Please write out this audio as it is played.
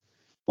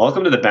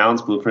Welcome to the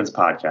Balance Blueprints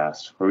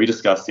podcast, where we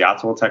discuss the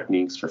optimal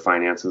techniques for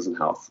finances and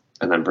health,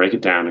 and then break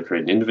it down to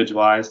create an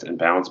individualized and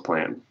balanced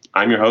plan.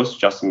 I'm your host,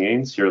 Justin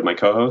Gaines, here with my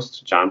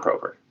co-host, John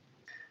Prober.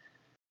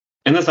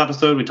 In this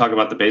episode, we talk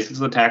about the basics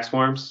of the tax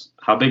forms,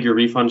 how big your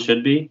refund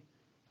should be,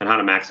 and how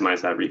to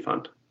maximize that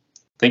refund.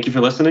 Thank you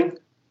for listening,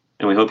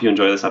 and we hope you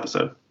enjoy this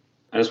episode.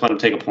 I just want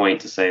to take a point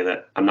to say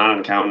that I'm not an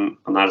accountant,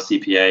 I'm not a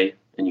CPA,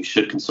 and you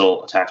should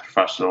consult a tax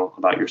professional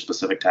about your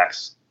specific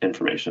tax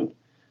information.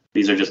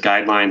 These are just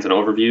guidelines and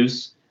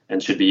overviews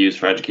and should be used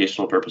for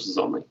educational purposes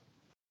only.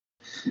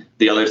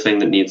 The other thing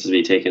that needs to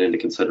be taken into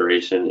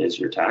consideration is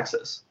your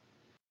taxes.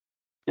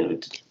 A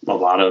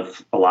lot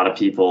of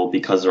people,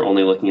 because they're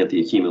only looking at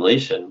the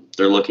accumulation,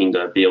 they're looking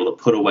to be able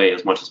to put away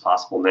as much as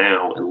possible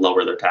now and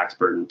lower their tax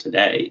burden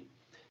today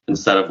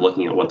instead of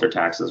looking at what their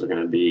taxes are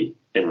going to be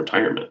in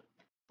retirement.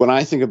 When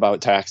I think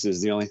about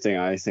taxes, the only thing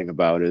I think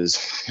about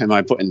is, am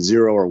I putting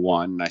 0 or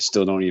 1? I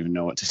still don't even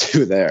know what to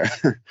do there,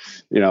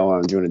 when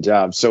I'm doing a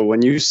job. So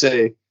when you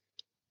say,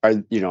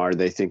 are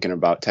they thinking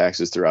about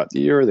taxes throughout the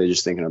year? Are they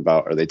just thinking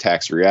about, are they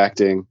tax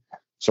reacting?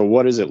 So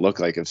what does it look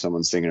like if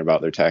someone's thinking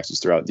about their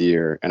taxes throughout the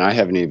year? And I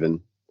haven't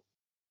even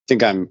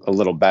think I'm a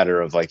little better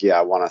of I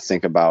want to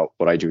think about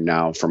what I do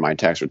now for my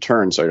tax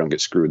return so I don't get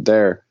screwed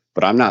there.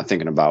 But I'm not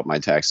thinking about my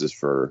taxes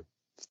for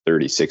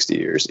 30, 60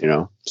 years,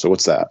 So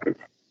what's that?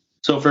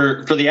 So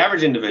for the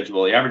average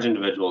individual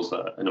is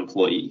an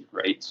employee,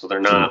 right? So they're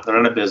not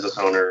a business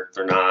owner.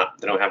 They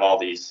don't have all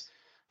these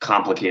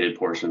complicated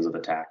portions of the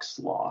tax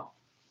law.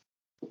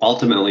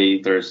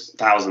 Ultimately, there's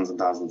thousands and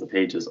thousands of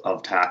pages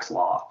of tax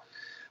law.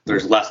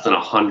 There's less than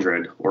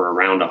 100 or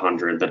around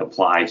 100 that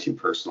apply to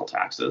personal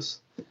taxes.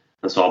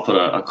 And so I'll put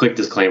a quick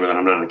disclaimer that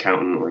I'm not an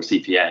accountant or a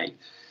CPA.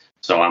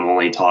 So I'm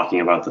only talking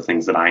about the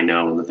things that I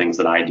know and the things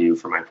that I do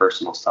for my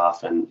personal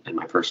stuff and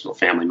my personal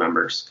family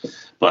members.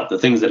 But the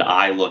things that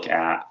I look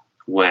at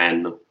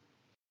when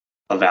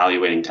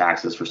evaluating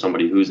taxes for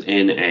somebody who's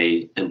in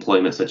a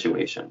employment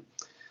situation,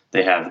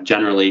 they have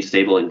generally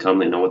stable income.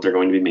 They know what they're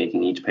going to be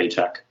making each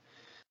paycheck.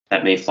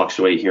 That may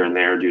fluctuate here and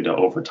there due to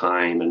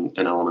overtime and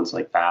elements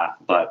like that.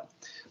 But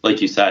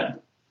like you said,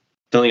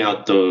 filling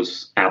out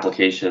those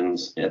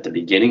applications at the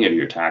beginning of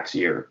your tax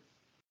year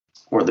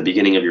or the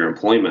beginning of your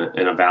employment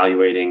and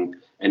evaluating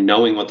and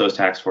knowing what those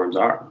tax forms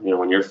are.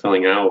 When you're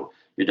filling out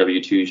your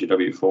W-2s, your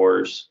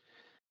W-4s,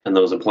 and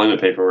those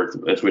employment paperwork,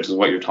 which is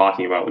what you're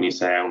talking about when you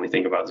say I only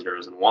think about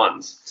zeros and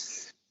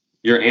ones,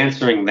 you're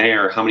answering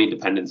there, how many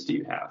dependents do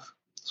you have?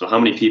 So how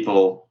many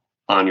people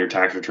on your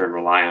tax return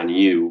rely on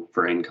you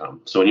for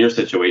income? So in your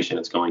situation,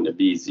 it's going to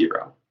be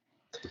 0.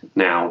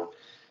 Now,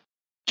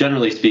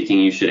 generally speaking,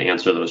 you should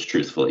answer those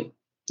truthfully.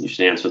 You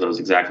should answer those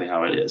exactly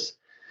how it is.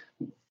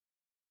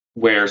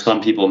 Where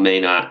some people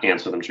may not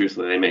answer them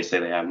truthfully, they may say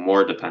they have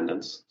more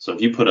dependents. So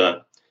if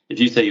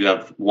you say you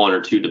have 1 or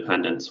 2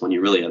 dependents when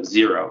you really have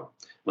 0,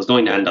 what's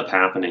going to end up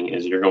happening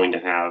is you're going to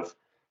have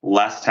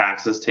less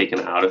taxes taken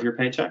out of your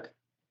paycheck,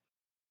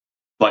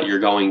 but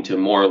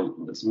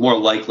it's more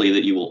likely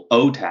that you will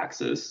owe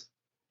taxes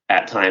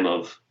at time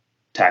of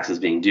taxes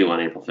being due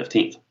on April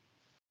 15th.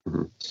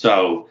 Mm-hmm.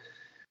 So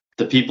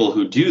the people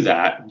who do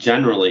that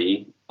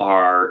generally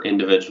are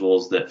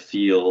individuals that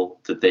feel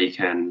that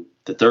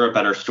they're a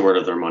better steward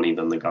of their money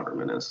than the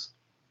government is.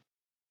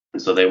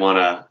 And so they want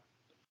to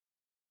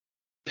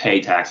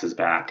pay taxes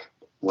back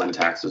when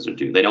taxes are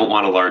due. They don't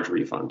want a large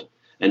refund.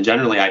 And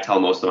generally, I tell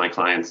most of my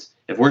clients,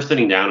 if we're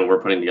sitting down and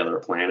we're putting together a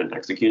plan and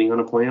executing on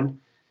a plan,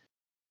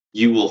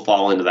 you will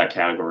fall into that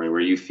category where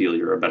you feel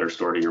you're a better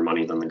steward of your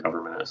money than the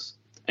government is.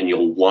 And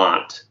you'll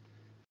want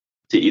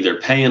to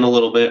either pay in a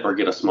little bit or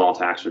get a small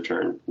tax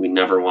return. I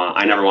never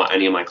want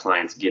any of my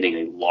clients getting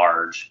a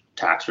large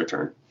tax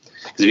return.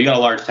 Because if you got a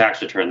large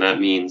tax return, that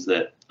means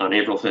that on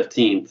April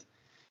 15th,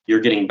 you're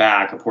getting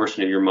back a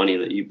portion of your money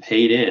that you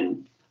paid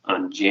in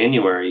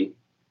January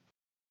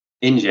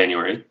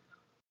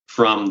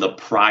from the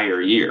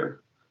prior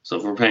year. So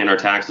if we're paying our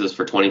taxes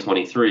for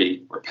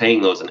 2023, we're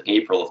paying those in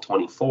April of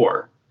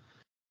 24,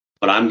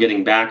 but I'm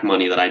getting back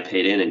money that I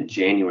paid in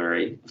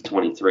January of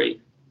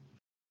 23.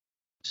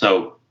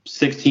 So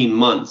 16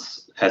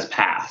 months has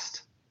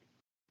passed.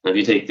 Now, if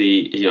you take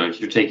if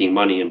you're taking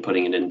money and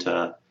putting it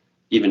into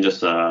even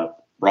just a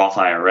Roth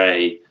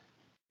IRA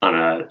on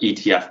an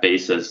ETF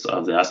basis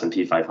of the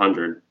S&P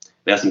 500,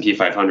 the S&P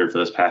 500 for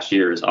this past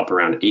year is up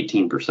around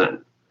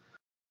 18%.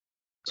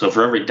 So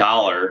for every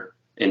dollar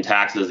in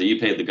taxes that you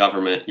paid the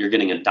government, you're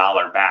getting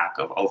 $1 back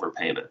of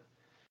overpayment.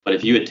 But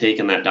if you had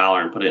taken that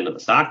dollar and put it into the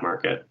stock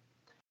market,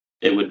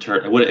 it would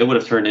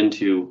have turned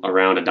into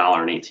around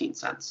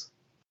 $1.18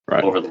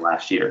 over the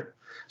last year.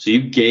 So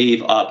you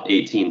gave up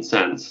 18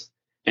 cents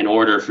in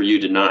order for you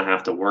to not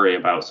have to worry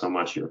about so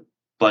much your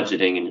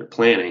budgeting and your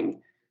planning,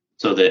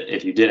 so that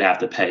if you did have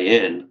to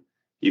pay in,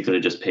 you could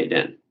have just paid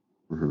in.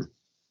 Mm-hmm.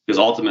 Because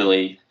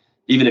ultimately,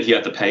 even if you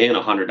have to pay in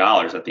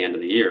 $100 at the end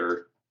of the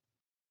year,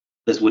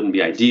 this wouldn't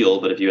be ideal.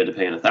 But if you had to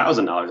pay in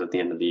 $1,000 at the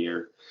end of the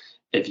year,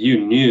 if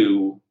you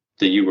knew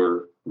that you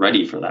were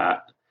ready for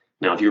that,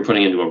 now if you were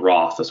putting into a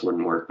Roth, this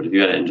wouldn't work. But if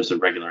you had it in just a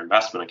regular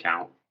investment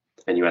account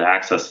and you had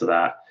access to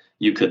that,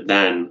 you could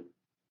then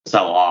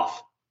sell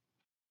off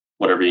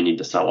whatever you need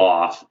to sell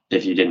off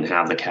if you didn't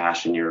have the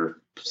cash in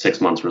your 6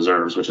 months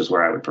reserves, which is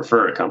where I would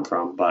prefer it come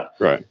from. But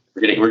Right.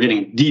 we're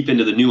getting deep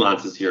into the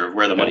nuances here of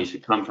where the money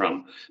should come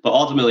from. But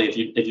ultimately,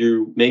 if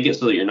you make it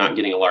so that you're not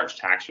getting a large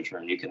tax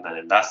return, you can then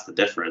invest the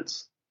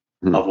difference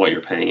of what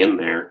you're paying in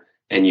there,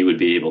 and you would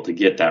be able to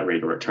get that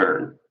rate of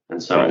return.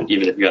 And so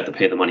even if you have to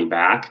pay the money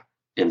back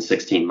in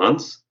 16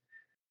 months,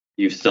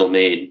 you've still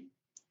made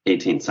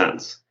 18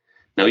 cents.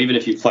 Now, even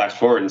if you flash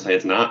forward and say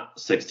it's not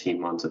 16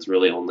 months, it's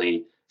really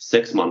only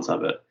 6 months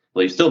of it,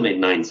 well, you still made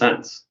 9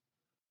 cents.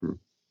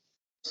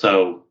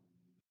 So,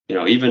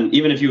 even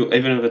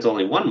if it's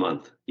only 1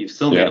 month, you've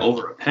still made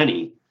over a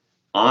penny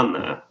on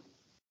that.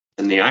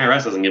 And the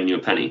IRS hasn't given you a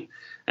penny.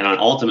 And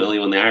ultimately,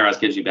 when the IRS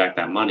gives you back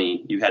that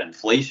money, you had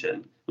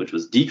inflation, which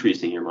was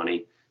decreasing your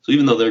money. So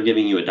even though they're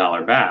giving you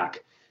 $1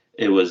 back,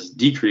 it was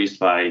decreased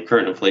by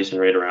current inflation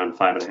rate around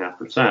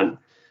 5.5%.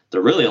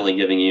 They're really only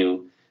giving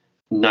you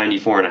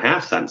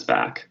 94.5 cents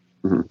back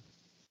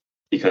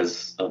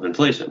because of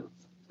inflation.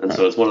 And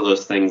so it's one of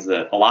those things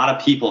that a lot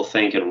of people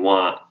think and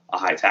want a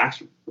high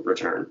tax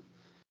return.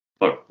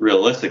 But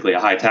realistically, a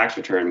high tax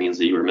return means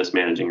that you were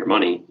mismanaging your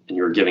money and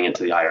you were giving it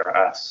to the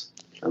IRS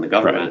and the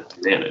government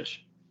to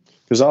manage.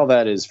 Because all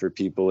that is for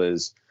people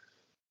is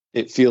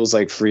it feels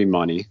like free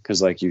money.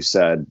 Because like you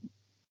said,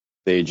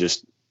 they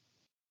just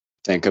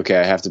think, okay,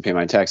 I have to pay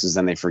my taxes.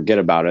 Then they forget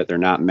about it. They're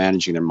not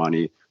managing their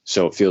money.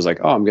 So it feels like,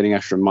 oh, I'm getting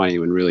extra money,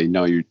 when really,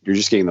 no, you're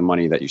just getting the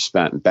money that you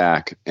spent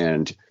back.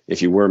 And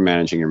if you were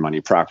managing your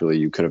money properly,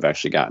 you could have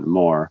actually gotten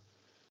more.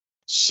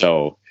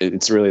 So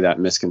it's really that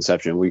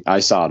misconception. I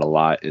saw it a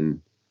lot in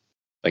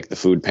like the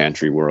food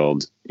pantry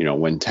world.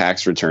 When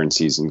tax return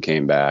season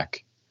came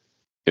back,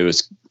 it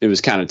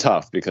was kind of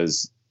tough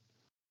because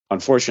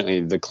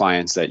unfortunately the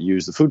clients that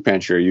use the food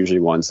pantry are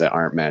usually ones that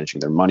aren't managing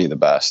their money the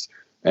best.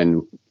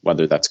 And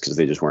whether that's because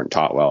they just weren't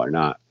taught well or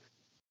not.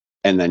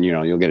 And then,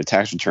 you'll get a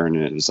tax return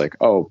and it's like,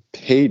 oh,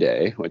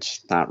 payday,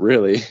 which not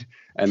really.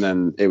 And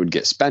then it would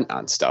get spent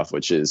on stuff,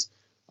 which is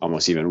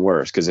almost even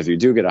worse. Because if you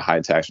do get a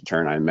high tax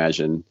return, I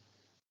imagine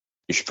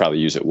you should probably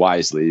use it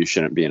wisely. You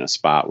shouldn't be in a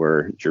spot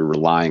where you're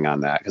relying on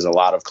that, because a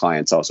lot of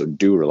clients also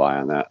do rely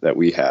on that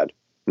we had.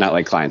 Not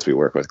like clients we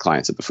work with,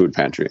 clients at the food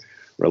pantry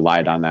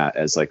relied on that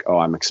as like, oh,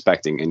 I'm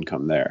expecting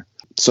income there.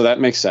 So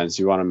that makes sense.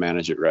 You want to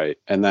manage it right.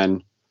 And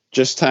then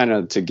just kind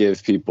of to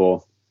give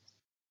people,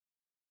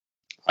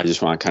 I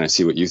just want to kind of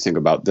see what you think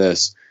about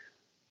this.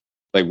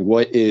 Like,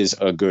 what is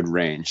a good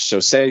range? So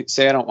say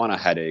I don't want a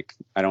headache.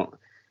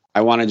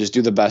 I want to just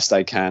do the best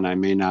I can. I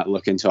may not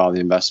look into all the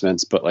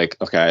investments, but like,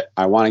 okay,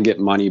 I want to get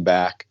money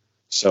back.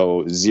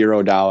 So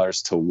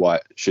 $0 to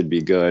what should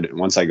be good. And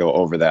once I go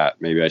over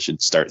that, maybe I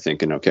should start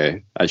thinking,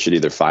 okay, I should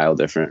either file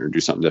different or do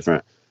something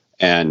different.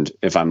 And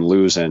if I'm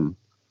losing,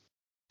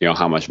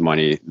 how much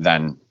money,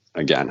 then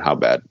again, how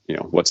bad,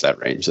 what's that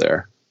range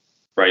there?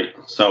 Right.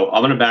 So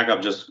I'm going to back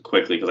up just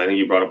quickly because I think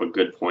you brought up a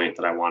good point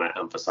that I want to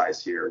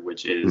emphasize here,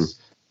 which is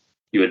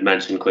you had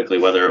mentioned quickly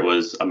whether it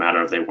was a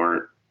matter of they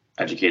weren't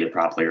educated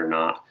properly or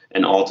not.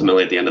 And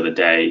ultimately, at the end of the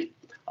day,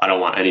 I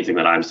don't want anything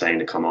that I'm saying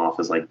to come off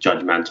as like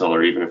judgmental,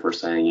 or even if we're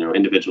saying,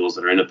 individuals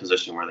that are in a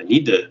position where they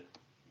need to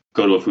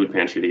go to a food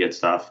pantry to get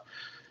stuff.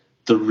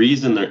 The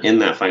reason they're in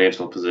that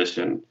financial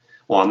position,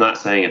 well, I'm not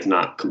saying it's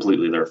not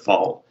completely their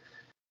fault.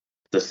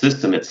 The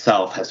system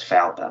itself has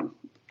failed them,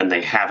 and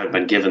they haven't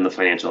been given the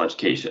financial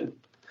education.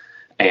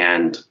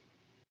 And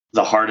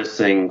the hardest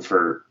thing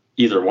for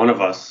either one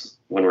of us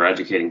when we're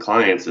educating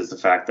clients is the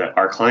fact that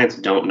our clients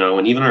don't know,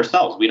 and even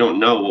ourselves, we don't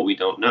know what we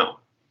don't know.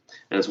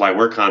 And it's why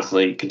we're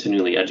constantly,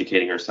 continually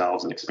educating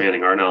ourselves and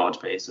expanding our knowledge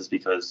base, is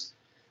because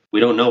we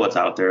don't know what's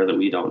out there that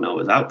we don't know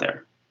is out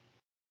there.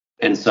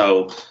 And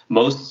so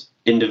most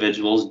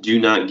individuals do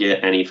not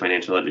get any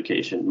financial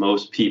education.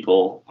 Most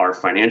people are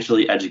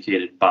financially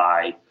educated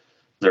by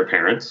their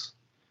parents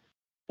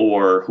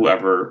or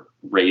whoever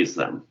raised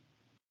them,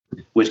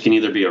 which can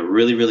either be a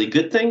really, really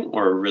good thing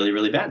or a really,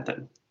 really bad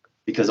thing.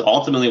 Because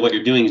ultimately what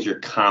you're doing is you're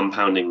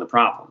compounding the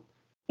problem.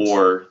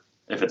 Or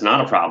if it's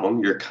not a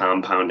problem, you're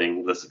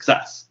compounding the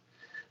success.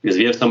 Because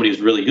if you have somebody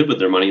who's really good with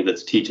their money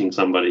that's teaching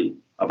somebody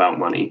about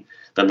money,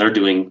 then they're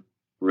doing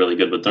really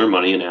good with their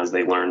money. And as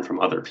they learn from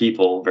other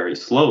people very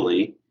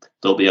slowly,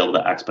 they'll be able to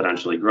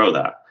exponentially grow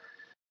that.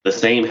 The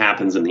same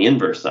happens in the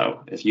inverse,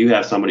 though. If you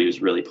have somebody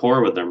who's really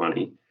poor with their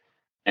money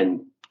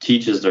and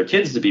teaches their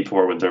kids to be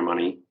poor with their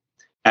money,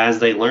 as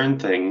they learn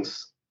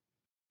things,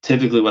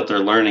 typically what they're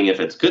learning, if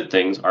it's good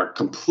things, are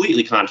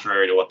completely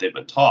contrary to what they've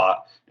been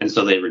taught. And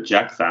so they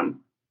reject them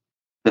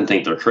and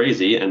think they're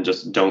crazy and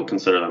just don't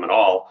consider them at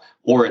all.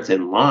 Or it's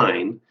in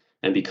line.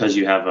 And because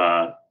you have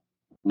a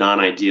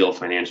non-ideal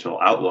financial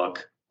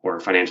outlook or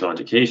financial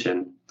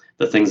education,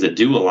 the things that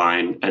do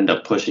align end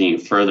up pushing you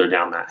further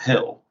down that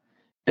hill.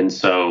 And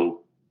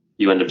so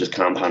you end up just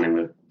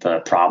compounding the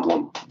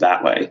problem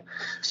that way.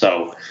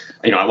 So,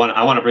 I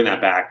want to bring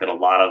that back, that a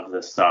lot of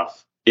this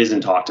stuff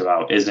isn't talked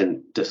about,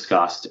 isn't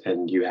discussed,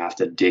 and you have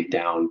to dig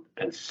down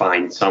and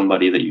find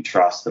somebody that you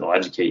trust that'll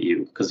educate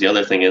you. Because the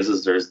other thing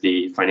is there's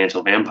the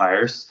financial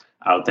vampires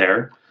out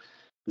there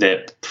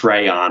that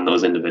prey on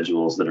those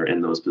individuals that are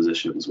in those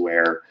positions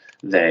where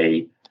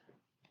they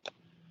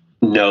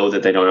know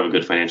that they don't have a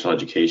good financial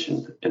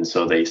education. And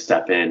so they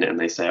step in and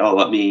they say, oh,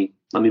 let me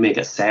make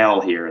a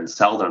sale here and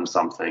sell them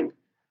something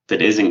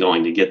that isn't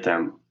going to get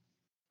them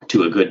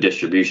to a good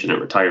distribution at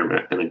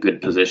retirement and a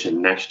good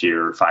position next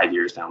year or 5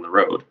 years down the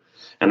road.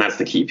 And that's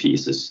the key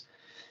piece is,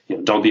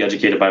 don't be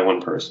educated by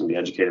one person, be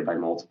educated by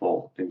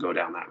multiple and go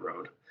down that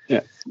road.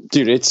 Yeah.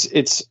 Dude,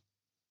 it's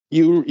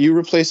you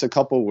replace a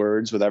couple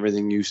words with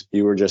everything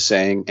you were just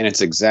saying, and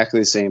it's exactly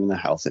the same in the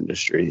health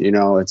industry.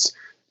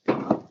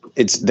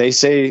 They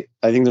say,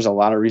 I think there's a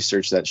lot of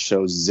research that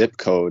shows zip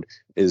code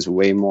is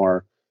way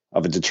more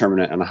of a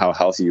determinant on how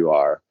healthy you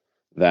are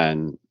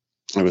than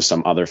it was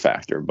some other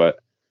factor. But,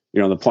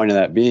 the point of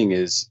that being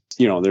is,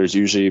 there's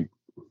usually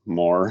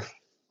more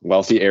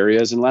wealthy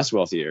areas and less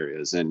wealthy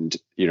areas. And,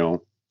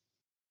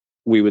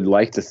 we would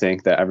like to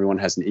think that everyone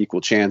has an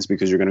equal chance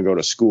because you're going to go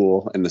to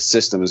school and the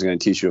system is going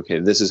to teach you, okay,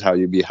 this is how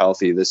you be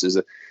healthy.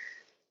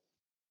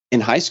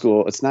 In high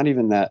school, it's not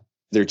even that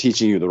they're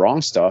teaching you the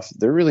wrong stuff.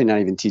 They're really not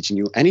even teaching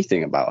you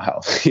anything about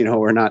health.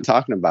 We're not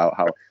talking about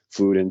how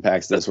food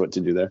impacts this, what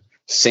to do there.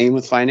 Same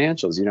with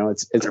financials.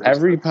 It's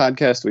every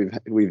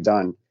podcast we've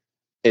done.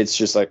 It's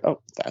just like,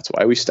 oh, that's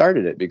why we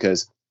started it,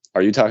 because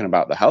are you talking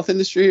about the health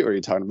industry or are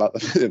you talking about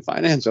the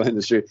financial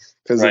industry?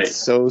 Because It's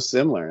so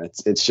similar.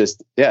 It's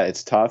just,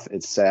 it's tough.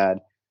 It's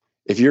sad.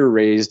 If you're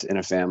raised in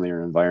a family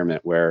or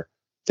environment where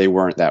they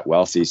weren't that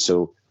wealthy,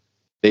 so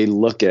they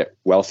look at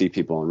wealthy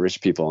people and rich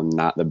people and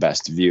not the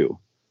best view.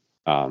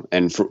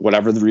 And for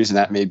whatever the reason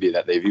that may be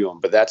that they view them,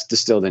 but that's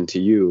distilled into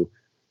you.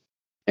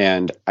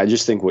 And I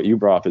just think what you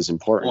brought up is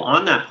important. Well,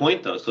 on that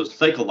point though, so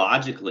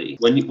psychologically,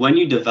 when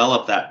you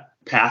develop that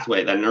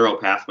pathway, that neural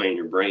pathway in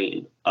your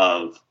brain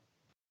of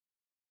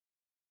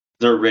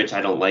they're rich, I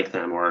don't like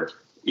them, or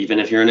even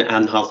if you're in an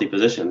unhealthy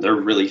position, they're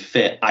really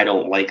fit, I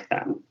don't like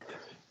them.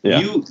 Yeah.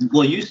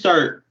 You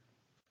start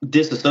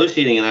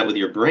disassociating that with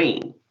your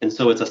brain. And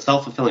so it's a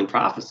self-fulfilling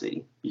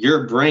prophecy.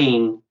 Your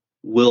brain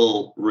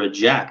will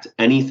reject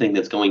anything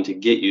that's going to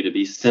get you to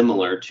be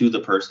similar to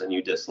the person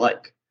you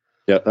dislike.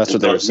 Yeah, that's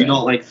what they were saying. You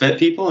don't like fit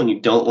people and you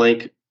don't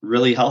like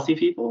really healthy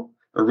people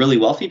or really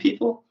wealthy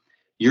people,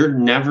 you're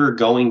never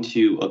going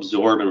to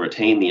absorb and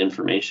retain the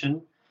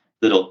information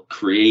that'll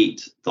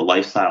create the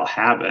lifestyle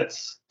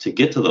habits to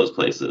get to those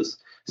places,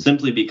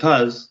 simply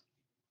because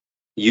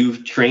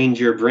you've trained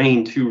your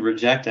brain to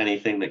reject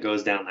anything that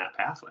goes down that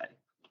pathway.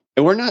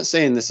 And we're not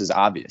saying this is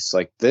obvious.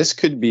 Like, this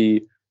could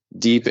be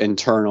deep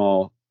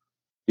internal,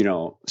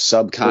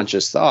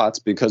 subconscious thoughts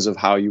because of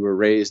how you were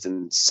raised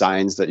and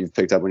signs that you've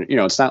picked up. When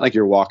it's not like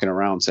you're walking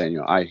around saying,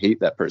 I hate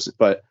that person,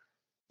 but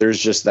there's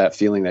just that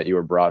feeling that you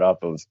were brought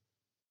up of,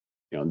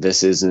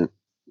 this isn't,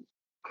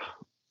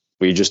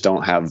 we just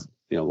don't have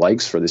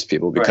likes for these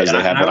people because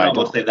they have what I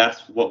don't. Say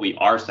that's what we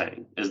are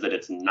saying, is that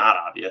it's not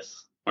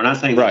obvious. We're not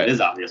saying that it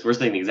is obvious. We're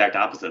saying the exact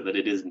opposite, that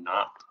it is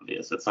not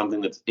obvious. It's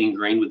something that's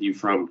ingrained with you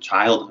from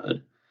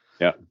childhood.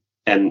 Yeah.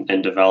 And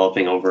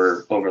developing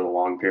over the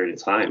long period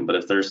of time. But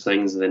if there's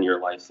things in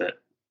your life that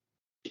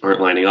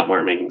aren't lining up,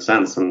 aren't making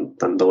sense, then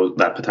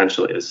that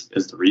potentially is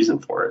the reason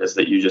for it, is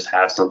that you just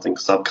have something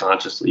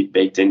subconsciously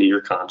baked into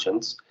your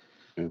conscience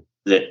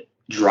that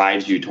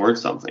drives you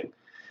towards something.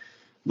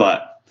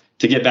 But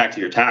to get back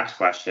to your tax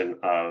question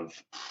of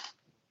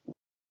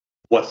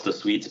what's the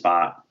sweet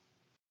spot,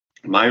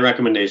 my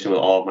recommendation with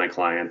all of my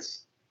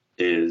clients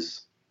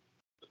is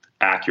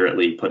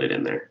accurately put it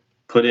in there.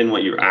 Put in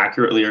what you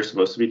accurately are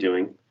supposed to be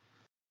doing,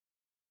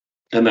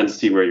 and then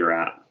see where you're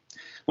at.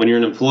 When you're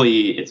an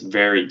employee, it's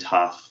very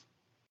tough.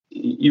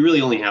 You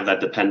really only have that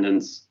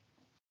dependence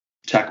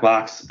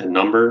checkbox and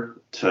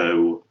number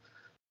to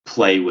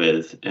play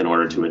with in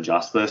order to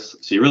adjust this.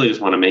 So you really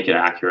just want to make it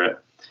accurate.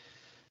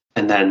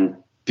 And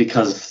then,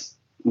 because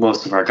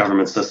most of our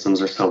government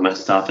systems are so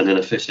messed up and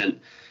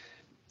inefficient,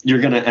 you're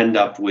going to end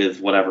up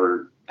with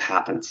whatever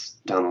happens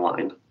down the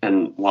line.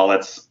 And while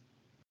that's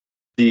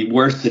the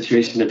worst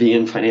situation to be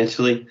in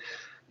financially,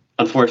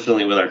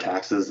 unfortunately with our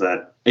taxes,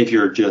 that if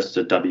you're just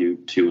a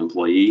W-2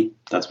 employee,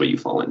 that's what you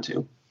fall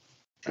into.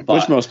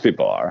 Which most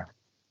people are.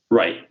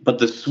 Right. But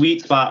the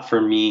sweet spot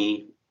for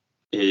me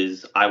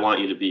is I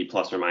want you to be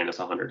plus or minus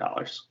 $100.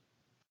 $100,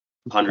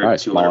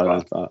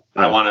 $200.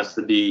 I want us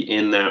to be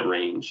in that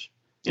range.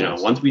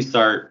 Once we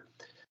start,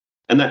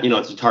 and that,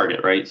 it's a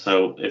target, right?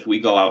 So if we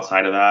go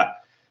outside of that,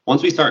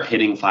 once we start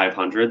hitting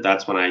 500,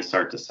 that's when I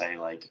start to say,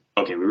 like,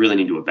 okay, we really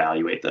need to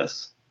evaluate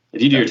this.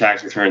 If you do your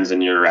tax returns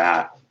and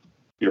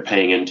you're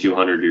paying in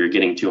 200 or you're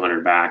getting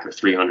 200 back or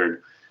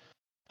 300,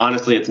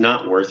 honestly, it's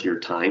not worth your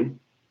time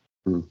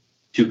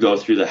to go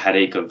through the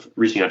headache of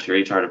reaching out to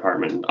your HR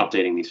department and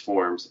updating these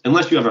forms.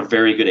 Unless you have a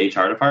very good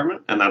HR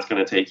department and that's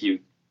going to take you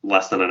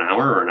less than an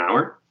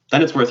hour,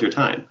 then it's worth your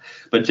time.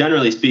 But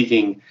generally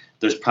speaking,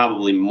 there's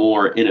probably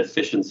more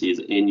inefficiencies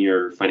in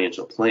your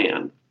financial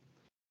plan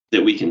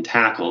that we can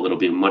tackle that'll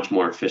be a much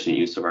more efficient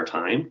use of our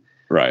time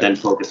than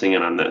focusing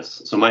in on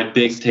this. So my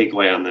big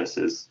takeaway on this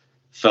is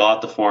fill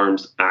out the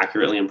forms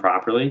accurately and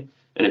properly.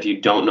 And if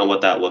you don't know what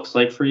that looks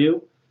like for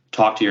you,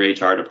 talk to your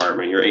HR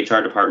department. Your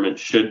HR department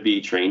should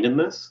be trained in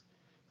this.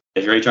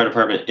 If your HR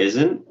department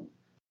isn't,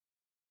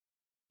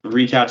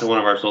 reach out to one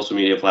of our social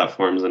media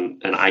platforms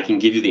and I can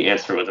give you the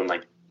answer within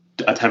like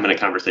a 10-minute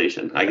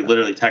conversation. I could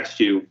literally text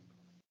you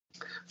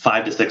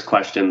 5 to 6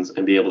 questions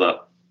and be able to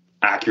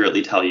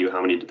accurately tell you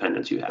how many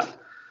dependents you have.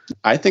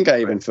 I think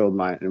I even filled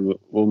mine, and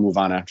we'll move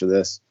on after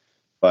this,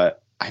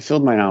 but I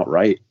filled mine out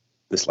right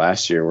this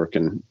last year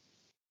working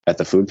at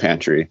the food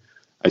pantry.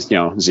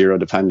 0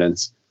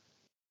 dependents.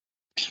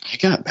 I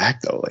got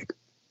back though, like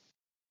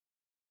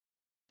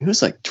it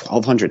was like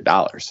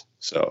 $1,200.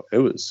 So it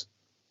was.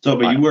 So,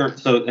 but you were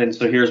so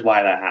here's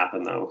why that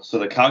happened though. So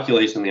the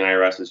calculation the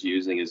IRS is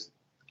using is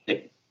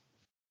it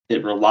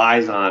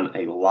relies on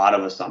a lot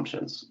of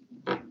assumptions.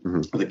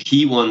 Mm-hmm. The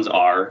key ones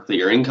are that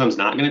your income's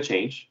not going to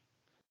change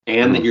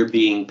and that you're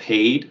being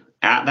paid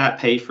at that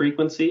pay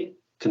frequency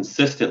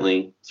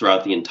consistently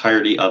throughout the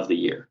entirety of the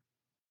year.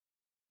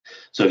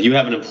 So if you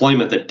have an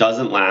employment that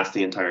doesn't last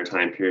the entire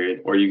time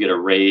period, or you get a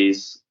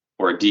raise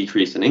or a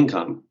decrease in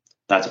income,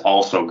 that's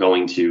also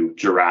going to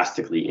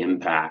drastically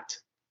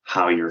impact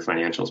how your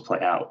financials play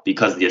out,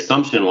 because the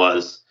assumption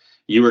was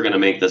you were going to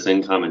make this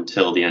income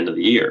until the end of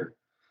the year.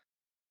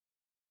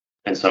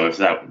 And so if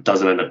that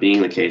doesn't end up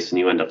being the case and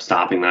you end up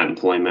stopping that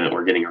employment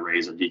or getting a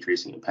raise or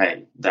decreasing in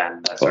pay,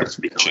 then that starts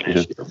to become an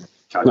issue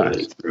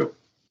calculating through.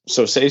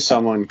 So say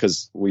someone,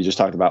 because we just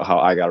talked about how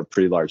I got a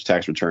pretty large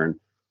tax return,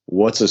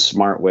 what's a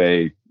smart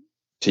way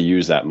to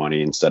use that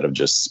money instead of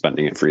just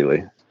spending it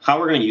freely? How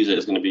we're going to use it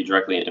is going to be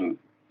directly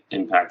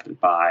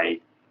impacted by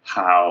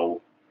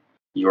how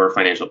your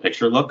financial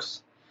picture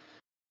looks.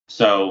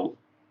 So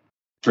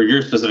for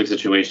your specific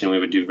situation, we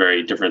would do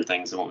very different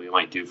things than what we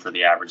might do for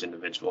the average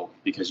individual,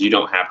 because you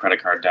don't have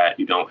credit card debt.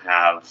 You don't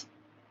have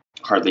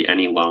hardly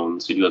any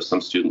loans. You do have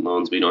some student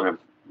loans, but you don't have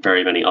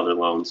very many other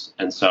loans.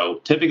 And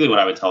so typically what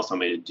I would tell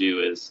somebody to do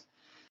is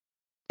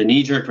the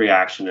knee-jerk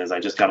reaction is, I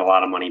just got a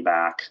lot of money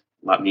back.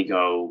 Let me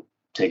go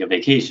take a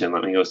vacation.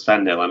 Let me go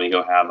spend it. Let me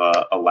go have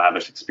a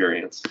lavish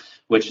experience,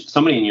 which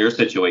somebody in your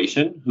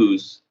situation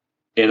who's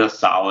in a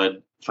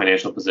solid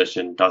financial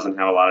position, doesn't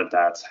have a lot of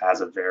debts,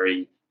 has a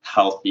very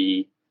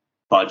healthy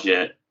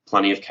budget,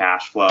 plenty of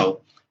cash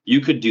flow,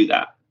 you could do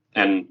that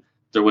and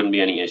there wouldn't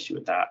be any issue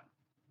with that.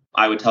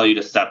 I would tell you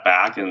to step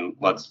back and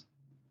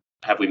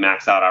have we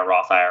maxed out our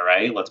Roth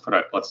IRA?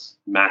 Let's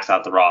max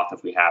out the Roth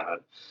if we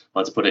haven't.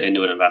 Let's put it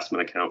into an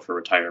investment account for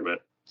retirement,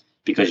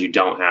 because you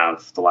don't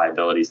have the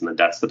liabilities and the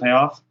debts to pay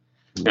off.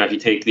 Now, if you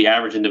take the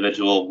average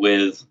individual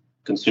with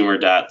consumer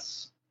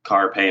debts,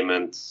 car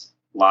payments,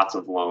 lots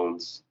of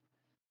loans,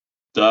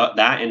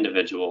 that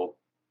individual,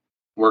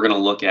 we're going to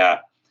look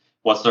at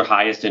what's their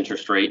highest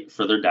interest rate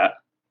for their debt.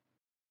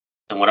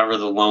 And whatever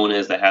the loan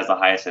is that has the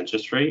highest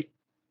interest rate,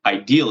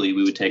 ideally,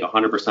 we would take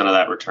 100% of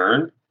that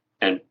return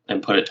and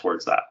put it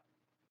towards that.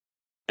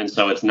 And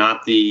so it's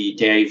not the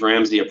Dave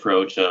Ramsey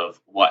approach of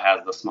what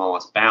has the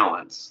smallest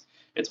balance.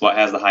 It's what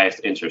has the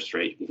highest interest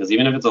rate. Because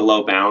even if it's a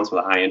low balance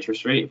with a high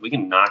interest rate, if we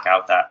can knock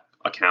out that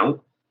account,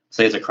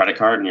 say it's a credit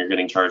card and you're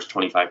getting charged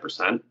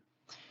 25%,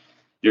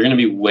 you're going to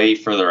be way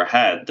further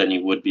ahead than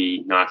you would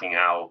be knocking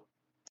out,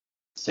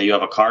 say you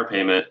have a car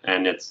payment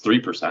and it's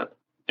 3%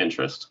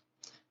 interest.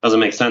 Doesn't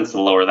make sense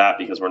to lower that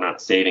because we're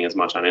not saving as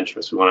much on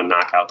interest. We want to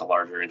knock out the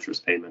larger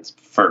interest payments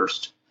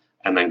first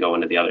and then go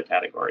into the other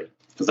category.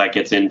 Because that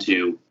gets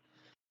into,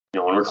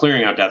 when we're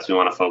clearing out debts, we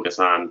want to focus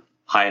on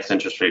highest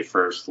interest rate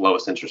first,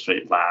 lowest interest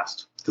rate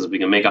last. Because if we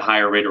can make a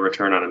higher rate of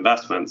return on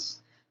investments,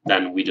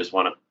 then we just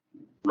want to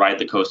ride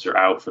the coaster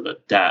out for the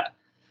debt,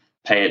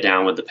 pay it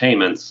down with the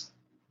payments,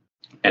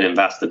 and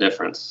invest the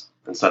difference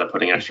instead of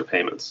putting extra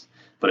payments.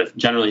 But if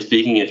generally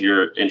speaking, if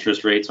your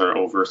interest rates are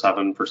over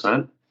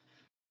 7%,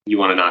 you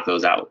want to knock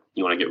those out.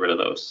 You want to get rid of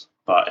those.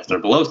 But if they're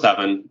below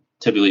 7,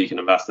 typically you can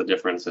invest the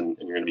difference and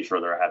you're going to be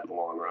further ahead in the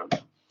long run.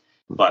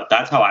 But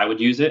that's how I would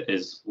use it,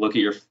 is look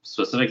at your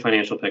specific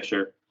financial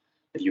picture.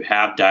 If you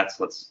have debts,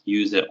 let's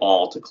use it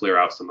all to clear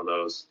out some of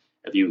those.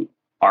 If you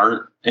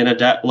aren't in a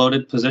debt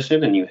loaded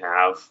position and you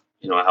have,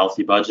 a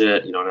healthy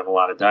budget, you don't have a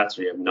lot of debts,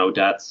 or you have no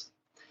debts,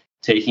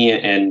 taking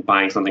it and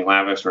buying something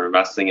lavish or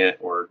investing it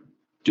or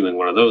doing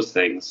one of those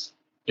things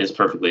is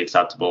perfectly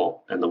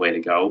acceptable and the way to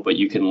go. But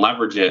you can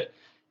leverage it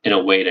in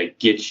a way to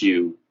get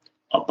you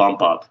a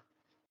bump up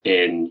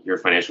in your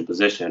financial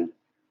position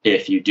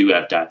if you do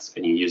have debts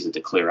and you use it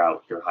to clear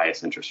out your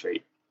highest interest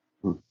rate.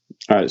 All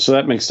right, so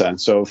that makes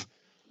sense. So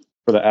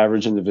for the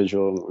average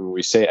individual,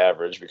 we say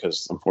average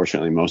because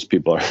unfortunately most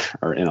people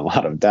are in a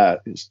lot of debt,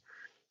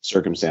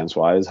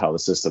 circumstance-wise, how the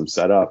system's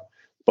set up.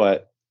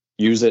 But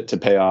use it to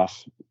pay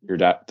off your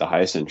debt, the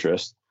highest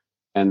interest.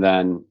 And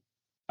then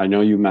I know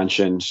you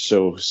mentioned,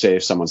 so say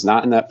if someone's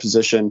not in that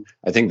position,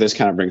 I think this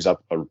kind of brings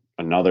up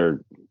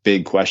another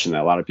big question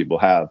that a lot of people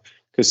have.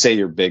 Because say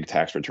your big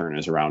tax return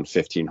is around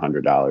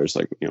 $1,500,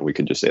 like, we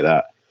could just say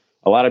that.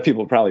 A lot of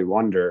people probably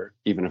wonder,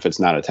 even if it's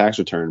not a tax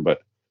return,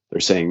 but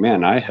they're saying,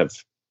 man, I have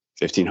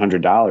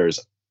 $1,500.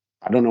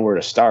 I don't know where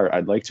to start.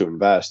 I'd like to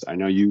invest. I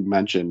know you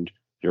mentioned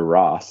your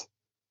Roth,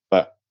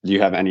 but do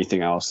you have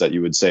anything else that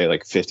you would say,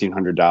 like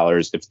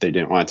 $1,500 if they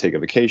didn't want to take a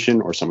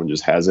vacation or someone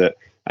just has it?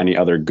 Any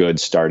other good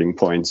starting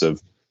points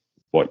of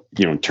what,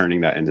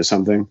 turning that into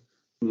something?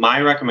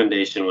 My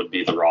recommendation would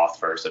be the Roth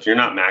first. If you're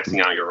not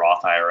maxing out your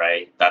Roth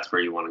IRA, that's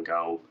where you want to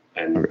go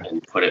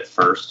and put it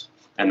first.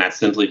 And that's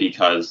simply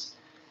because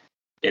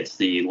it's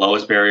the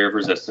lowest barrier of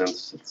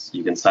resistance.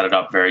 You can set it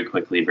up very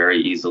quickly,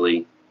 very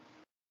easily.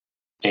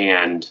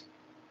 And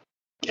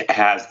it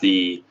has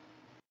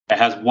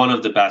one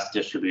of the best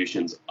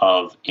distributions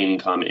of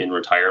income in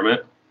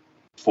retirement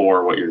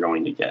for what you're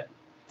going to get.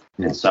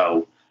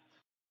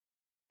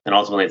 And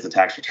ultimately it's a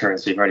tax return.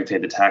 So you've already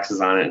paid the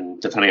taxes on it.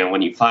 And depending on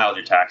when you filed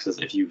your taxes,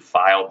 if you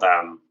filed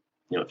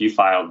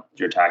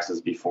your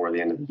taxes before the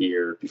end of the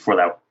year, before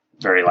that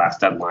very last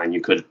deadline, you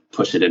could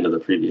push it into the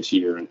previous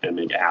year and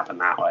make it happen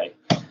that way.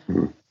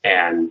 Mm-hmm.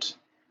 And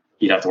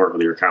you'd have to work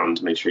with your accountant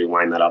to make sure you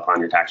line that up on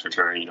your tax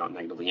return. You don't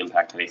negatively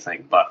impact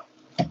anything. But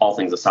all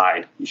things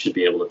aside, you should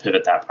be able to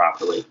pivot that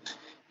properly.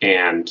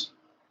 And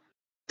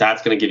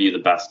that's going to give you the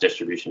best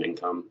distribution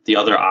income. The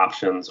other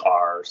options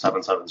are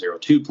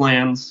 7702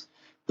 plans.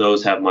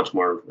 Those have much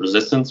more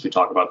resistance. We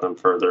talk about them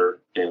further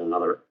in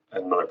another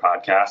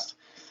podcast,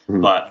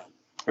 or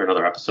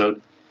another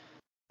episode.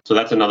 So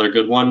that's another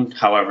good one.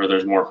 However,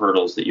 there's more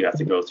hurdles that you have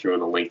to go through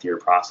in a lengthier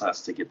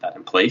process to get that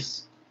in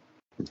place.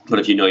 But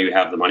if you know you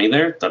have the money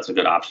there, that's a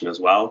good option as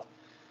well.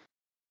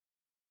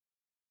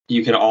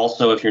 You can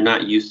also, if you're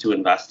not used to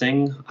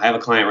investing, I have a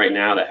client right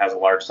now that has a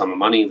large sum of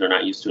money. They're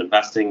not used to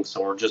investing.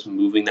 So we're just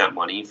moving that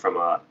money from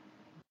a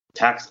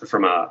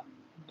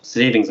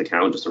savings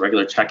account, just a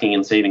regular checking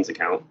and savings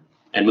account,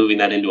 and moving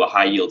that into a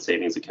high yield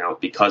savings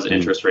account because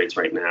interest rates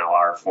right now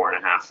are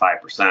 4.5%,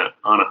 5%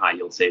 on a high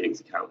yield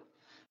savings account.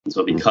 And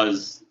so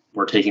because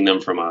we're taking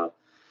them from a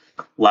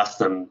less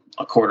than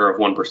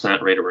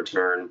 0.25% rate of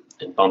return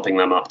and bumping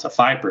them up to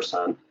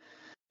 5%,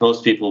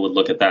 most people would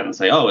look at that and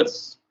say, oh,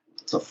 it's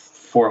a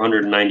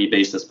 490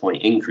 basis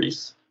point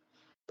increase,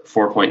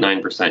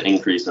 4.9%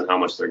 increase in how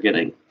much they're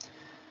getting.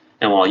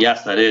 And while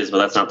yes, that is, but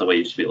that's not the way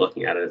you should be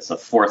looking at it. It's a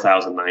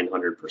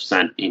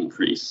 4,900%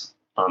 increase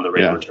on the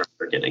rate of return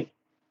they're getting.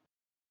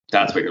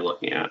 That's what you're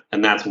looking at.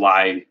 And that's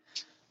why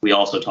we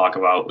also talk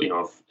about,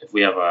 if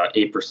we have a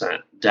 8%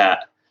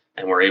 debt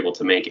and we're able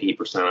to make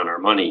 8% on our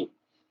money,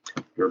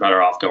 you're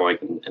better off going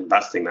and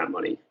investing that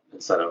money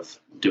instead of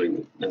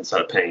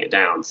paying it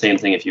down. Same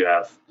thing if you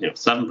have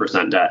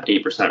 7% debt,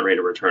 8% rate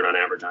of return on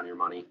average on your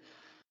money.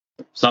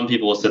 Some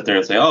people will sit there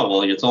and say, oh,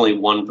 well, it's only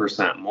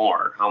 1%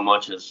 more. How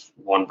much is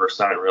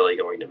 1% really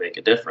going to make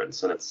a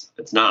difference? And it's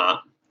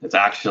not. It's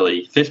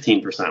actually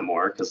 15%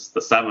 more because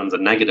the 7's a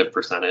negative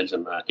percentage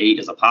and the 8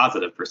 is a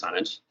positive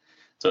percentage.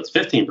 So it's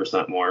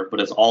 15% more, but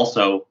it's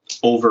also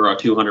over a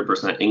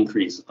 200%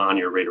 increase on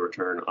your rate of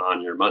return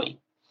on your money.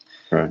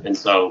 Right. And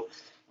so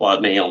while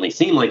it may only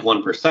seem like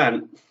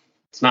 1%,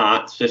 it's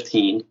not. It's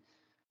 15,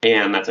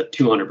 and that's a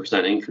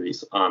 200%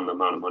 increase on the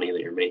amount of money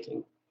that you're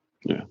making.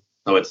 Yeah.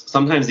 So it's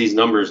sometimes these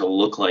numbers will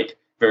look like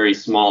very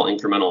small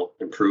incremental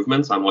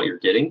improvements on what you're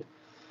getting.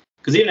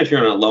 Because even if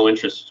you're in a low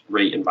interest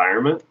rate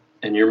environment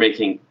and you're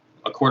making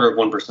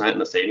 0.25% in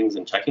the savings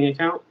and checking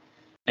account,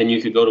 and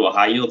you could go to a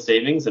high yield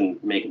savings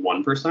and make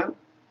 1%,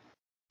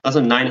 that's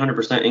a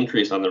 900%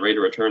 increase on the rate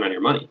of return on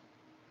your money.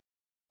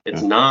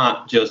 It's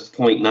not just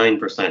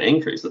 0.9%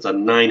 increase. It's a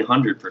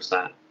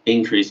 900%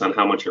 increase on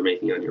how much you're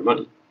making on your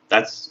money.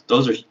 That's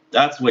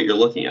what you're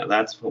looking at.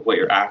 That's what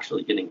you're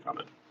actually getting from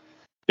it.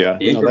 Yeah.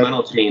 The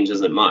incremental change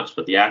isn't much,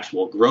 but the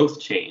actual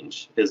growth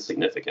change is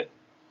significant.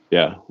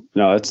 Yeah.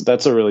 No,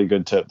 that's a really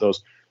good tip.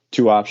 Those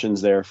two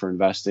options there for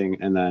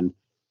investing, and then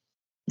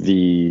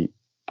the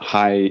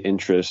high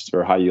interest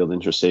or high yield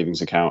interest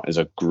savings account is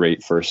a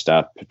great first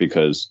step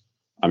because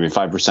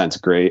 5% is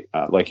great.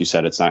 Like you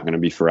said, it's not going to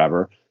be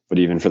forever, but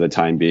even for the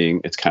time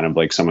being, it's kind of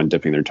like someone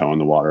dipping their toe in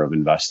the water of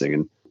investing,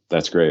 and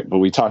that's great. But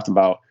we talked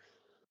about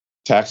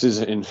taxes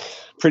in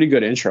pretty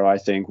good intro, I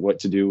think, what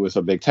to do with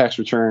a big tax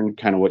return,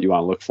 kind of what you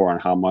want to look for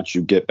and how much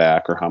you get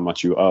back or how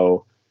much you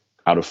owe,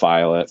 how to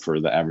file it for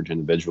the average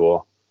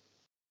individual.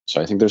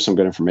 So I think there's some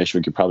good information.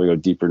 We could probably go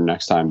deeper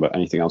next time, but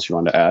anything else you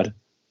wanted to add?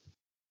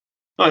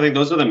 No, I think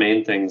those are the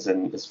main things.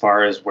 And as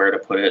far as where to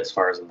put it, as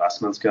far as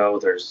investments go,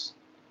 there's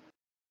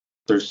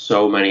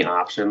so many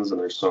options and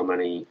there's so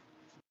many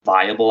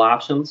viable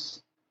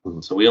options.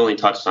 Mm-hmm. So we only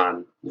touched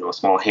on, a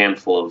small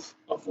handful of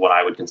what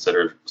I would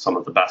consider some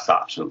of the best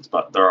options,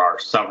 but there are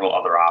several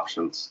other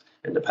options.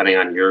 And depending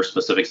on your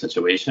specific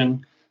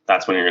situation,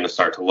 that's when you're going to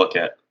start to look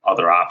at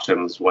other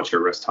options. What's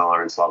your risk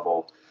tolerance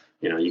level?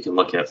 You can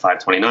look at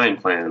 529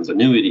 plans,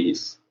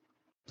 annuities.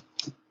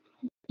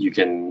 You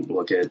can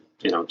look at,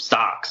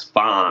 stocks,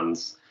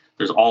 bonds.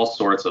 There's all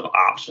sorts of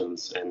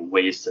options and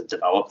ways to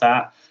develop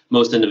that.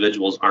 Most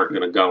individuals aren't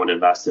going to go and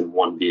invest in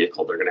one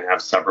vehicle. They're going to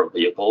have several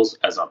vehicles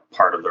as a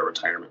part of their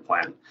retirement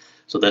plan.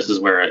 So this is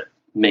where it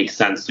makes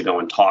sense to go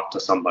and talk to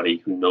somebody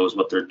who knows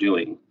what they're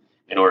doing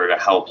in order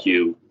to help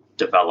you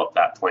develop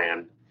that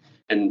plan.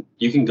 And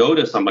you can go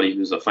to somebody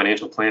who's a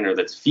financial planner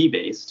that's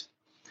fee-based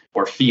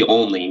or fee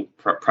only,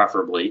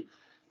 preferably,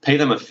 pay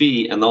them a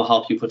fee and they'll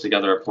help you put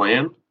together a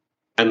plan.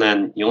 and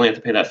then you only have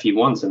to pay that fee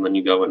once, and then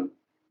you go and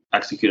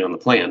execute on the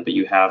plan, but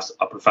you have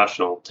a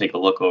professional take a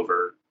look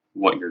over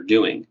what you're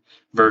doing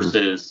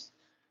versus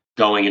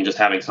going and just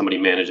having somebody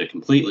manage it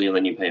completely, and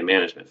then you pay a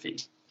management fee.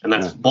 And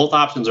that's both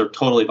options are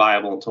totally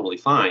viable and totally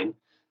fine.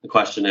 The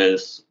question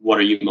is, what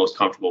are you most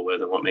comfortable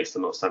with and what makes the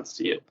most sense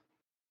to you?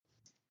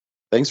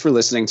 Thanks for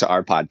listening to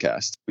our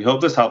podcast. We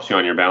hope this helps you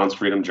on your balance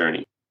freedom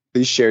journey.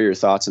 Please share your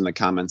thoughts in the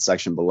comments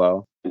section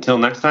below. Until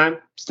next time,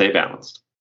 stay balanced.